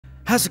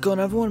How's it going,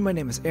 everyone? My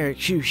name is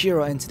Hugh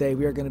Hero, and today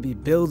we are going to be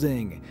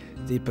building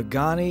the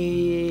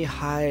Pagani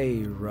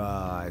Huayra.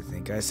 I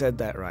think I said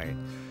that right.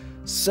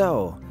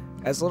 So,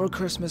 as a little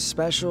Christmas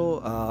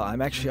special, I'm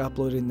actually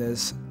uploading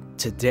this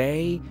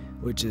today,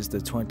 which is the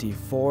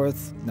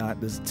 24th.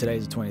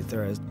 Today's the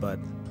 23rd, but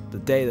the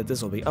day that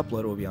this will be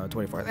uploaded will be on the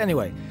 24th.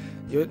 Anyway,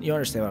 you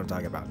understand what I'm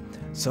talking about.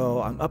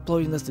 So, I'm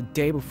uploading this the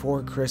day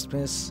before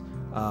Christmas.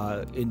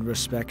 In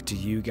respect to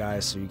you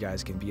guys, so you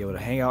guys can be able to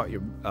hang out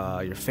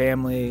with your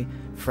family,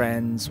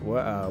 friends,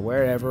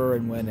 wherever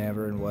and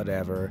whenever and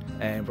whatever.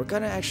 And we're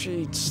gonna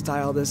actually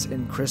style this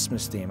in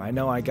Christmas theme. I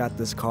know I got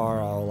this car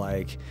all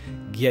like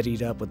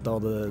gettied up with all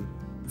the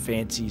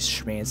fancy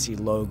schmancy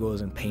logos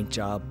and paint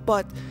job,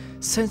 but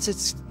since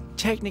it's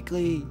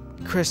technically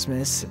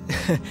Christmas,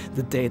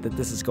 the day that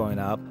this is going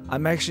up,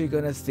 I'm actually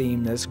gonna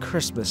theme this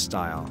Christmas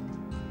style.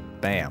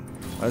 Bam.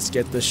 Let's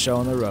get this show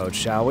on the road,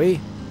 shall we?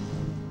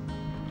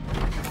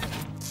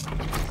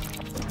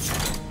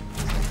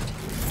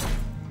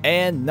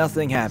 And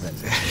nothing happened,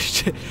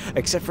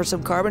 except for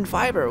some carbon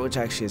fiber, which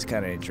actually is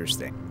kind of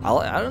interesting.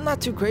 I'm not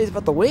too crazy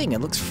about the wing.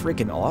 It looks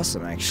freaking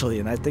awesome, actually,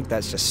 and I think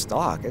that's just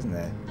stock, isn't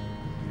it?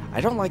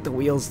 I don't like the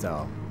wheels,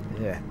 though.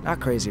 Yeah,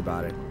 not crazy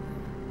about it.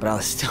 But I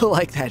still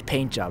like that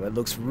paint job. It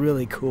looks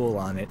really cool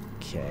on it.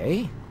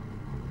 Okay.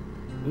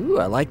 Ooh,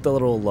 I like the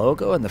little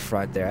logo in the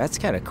front there. That's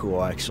kind of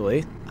cool,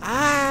 actually.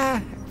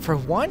 For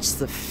once,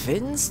 the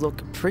fins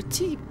look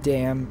pretty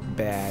damn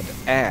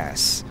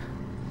badass.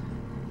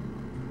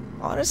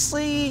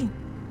 Honestly,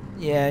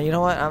 yeah, you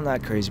know what? I'm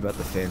not crazy about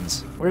the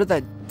fins. Where did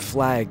that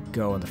flag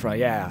go in the front?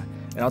 Yeah,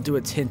 and I'll do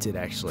it tinted,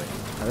 actually.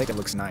 I think it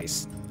looks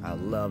nice. I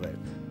love it.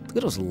 Look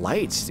at those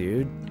lights,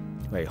 dude.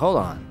 Wait, hold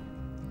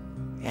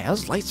on. Yeah,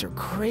 those lights are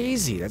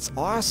crazy. That's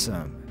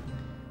awesome.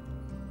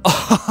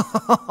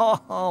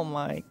 Oh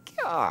my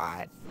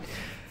god.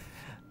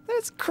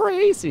 That's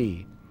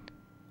crazy.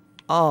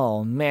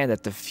 Oh man,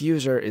 that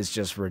diffuser is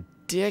just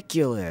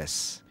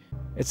ridiculous.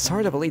 It's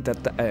hard to believe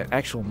that the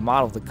actual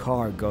model of the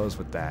car goes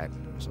with that.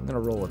 So I'm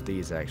gonna roll with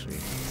these, actually.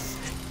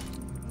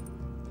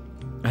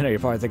 I know you're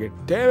probably thinking,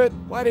 damn it,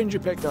 why didn't you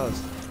pick those?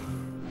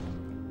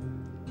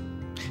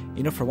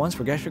 You know, for once,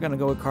 we're actually gonna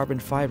go with carbon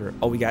fiber.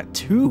 Oh, we got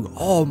two.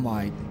 Oh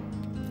my.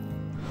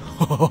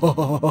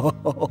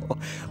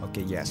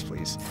 Okay, yes,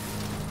 please.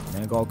 I'm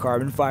gonna go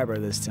carbon fiber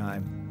this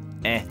time.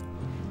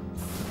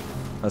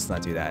 Let's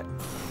not do that.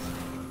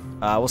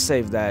 We'll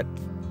save that.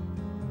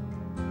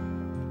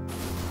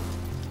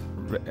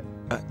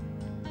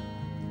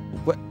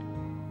 What?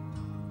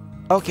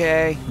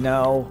 Okay,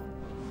 no.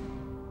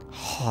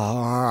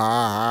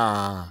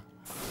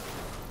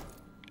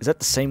 Is that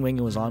the same wing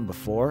it was on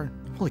before?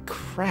 Holy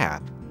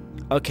crap.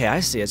 Okay, I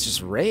see. It's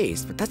just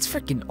raised, but that's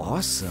freaking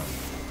awesome.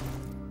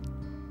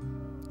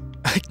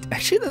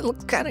 Actually, that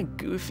looks kind of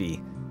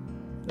goofy.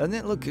 Doesn't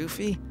it look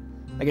goofy?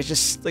 Like, it's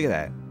just, look at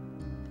that.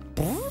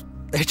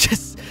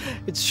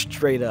 It's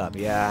straight up.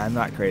 Yeah, I'm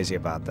not crazy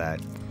about that.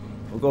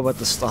 We'll go with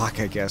the stock,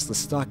 I guess. The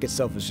stock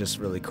itself is just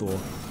really cool.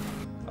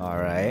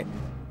 Alright.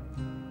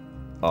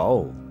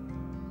 Oh.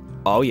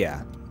 Oh,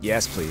 yeah.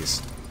 Yes,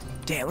 please.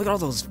 Damn, look at all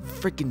those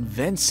freaking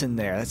vents in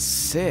there. That's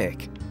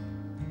sick.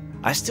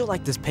 I still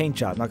like this paint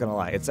job, not gonna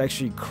lie. It's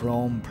actually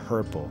chrome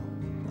purple.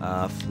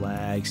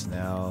 Flags.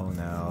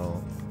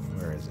 No.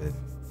 Where is it?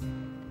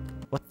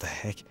 What the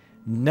heck?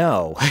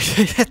 No.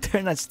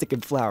 They're not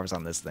sticking flowers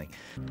on this thing.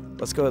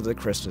 Let's go to the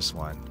Christmas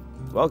one.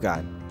 Well,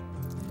 God.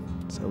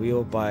 So we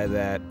will buy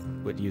that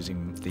with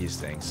using these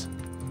things.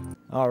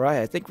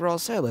 Alright, I think we're all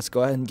set. Let's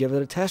go ahead and give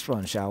it a test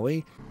run, shall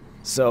we?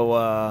 So,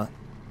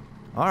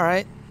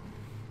 alright.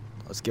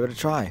 Let's give it a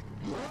try.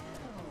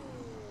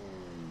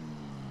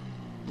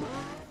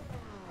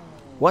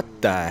 What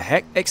the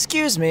heck?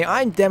 Excuse me,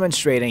 I'm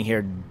demonstrating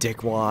here,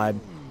 dickwad.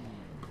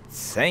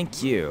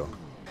 Thank you.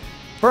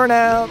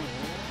 Burnout!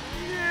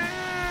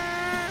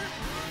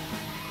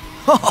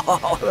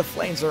 Oh, the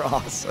flames are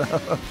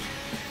awesome.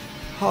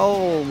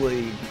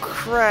 Holy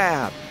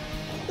crap.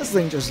 This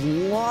thing just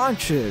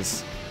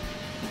launches.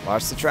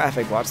 Watch the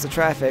traffic, watch the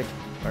traffic.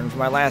 Learned from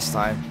my last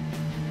time.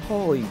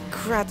 Holy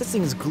crap, this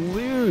thing's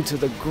glued to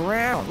the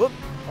ground. Whoop.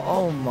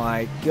 Oh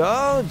my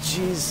god,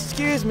 jeez.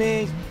 Excuse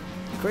me.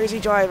 Crazy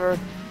driver.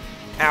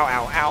 Ow,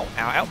 ow, ow,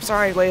 ow, ow.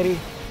 Sorry, lady.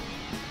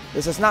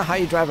 This is not how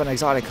you drive an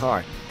exotic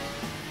car.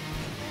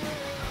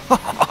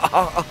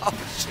 Oh,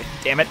 shit,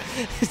 damn it.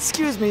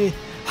 Excuse me.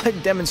 I'm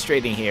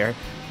demonstrating here.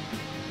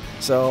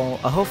 So,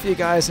 I hope you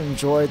guys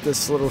enjoyed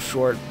this little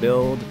short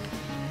build.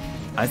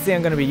 I think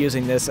I'm going to be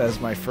using this as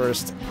my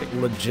first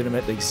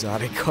legitimate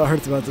exotic car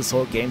throughout this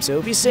whole game, so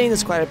you'll be seeing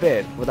this quite a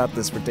bit without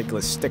this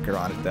ridiculous sticker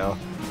on it, though.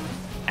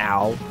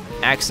 Ow.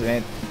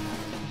 Accident.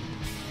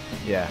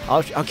 Yeah,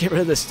 I'll get rid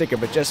of the sticker,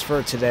 but just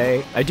for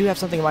today, I do have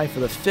something in mind for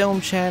the film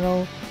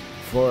channel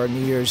for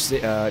New Year's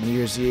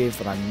Eve,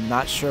 but I'm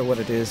not sure what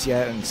it is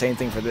yet, and same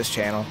thing for this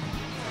channel.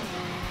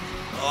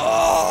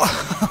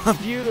 Oh,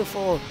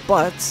 beautiful.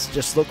 But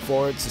just look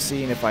forward to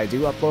seeing if I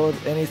do upload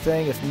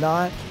anything. If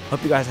not,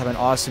 hope you guys have an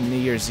awesome New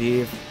Year's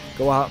Eve.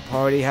 Go out,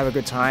 party, have a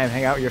good time,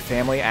 hang out with your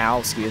family. Ow,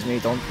 excuse me.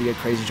 Don't be a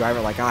crazy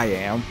driver like I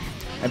am.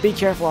 And be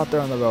careful out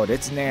there on the road.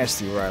 It's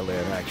nasty where I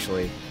live,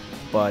 actually.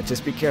 But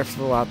just be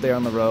careful out there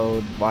on the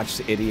road. Watch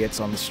the idiots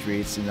on the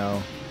streets, you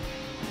know.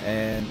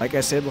 And like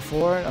I said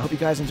before, I hope you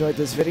guys enjoyed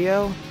this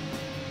video.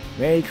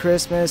 Merry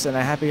Christmas and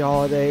a happy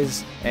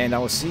holidays. And I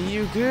will see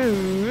you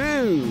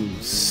goons.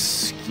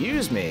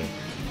 Excuse me.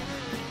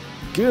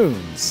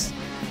 Goons.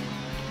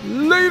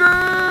 Later!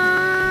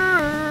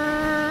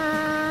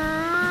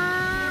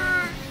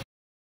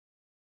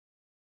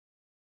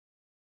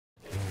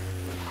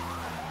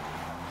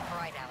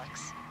 Alright,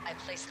 Alex. I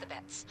placed the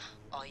bets.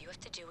 All you have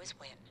to do is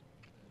win.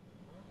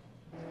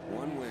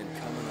 One win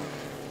coming up.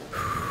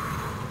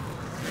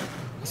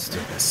 Let's do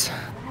this.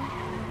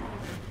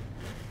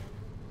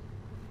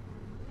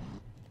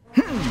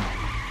 You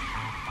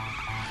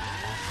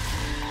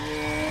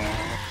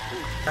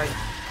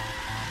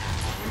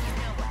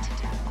know what to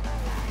do.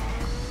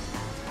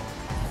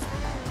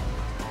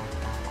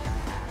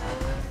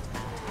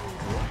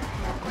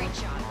 Great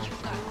job.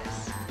 You've got this.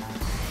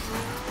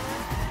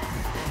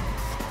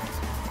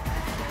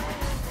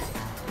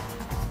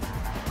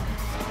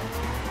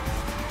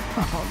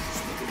 Oh, this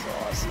thing is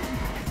awesome.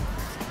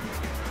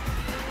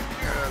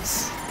 Yes.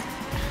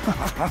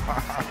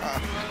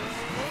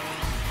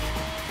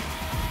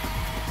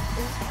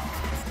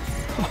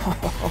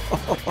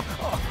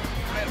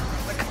 Right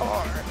around the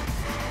car.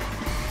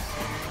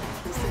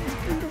 This thing's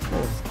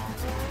beautiful.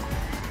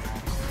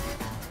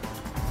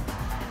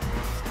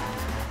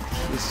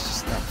 He's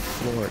just not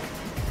floored.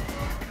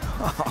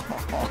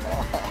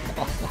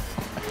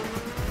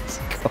 This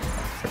car.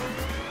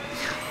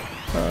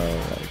 Oh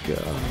my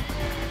god.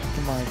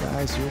 Come on,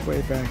 guys, you're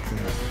way back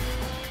there.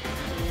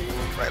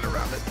 Right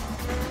around it.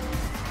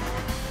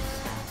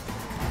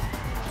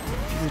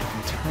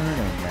 Beautiful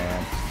turning,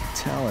 man. I'm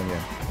telling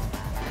you.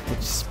 It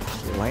just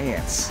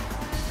plants.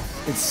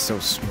 It's so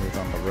smooth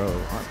on the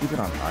road, even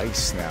on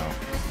ice now.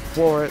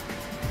 Floor it.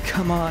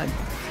 Come on.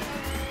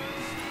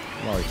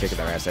 I'm already kicking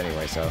their ass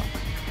anyway, so.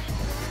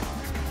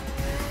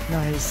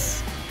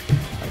 Nice.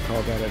 I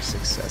call that a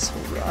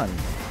successful run.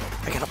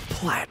 I got a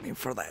platinum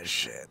for that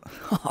shit.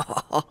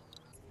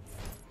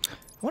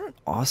 What an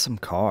awesome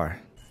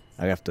car.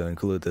 I have to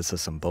include this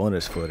as some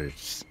bonus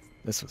footage.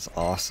 This was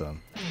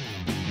awesome.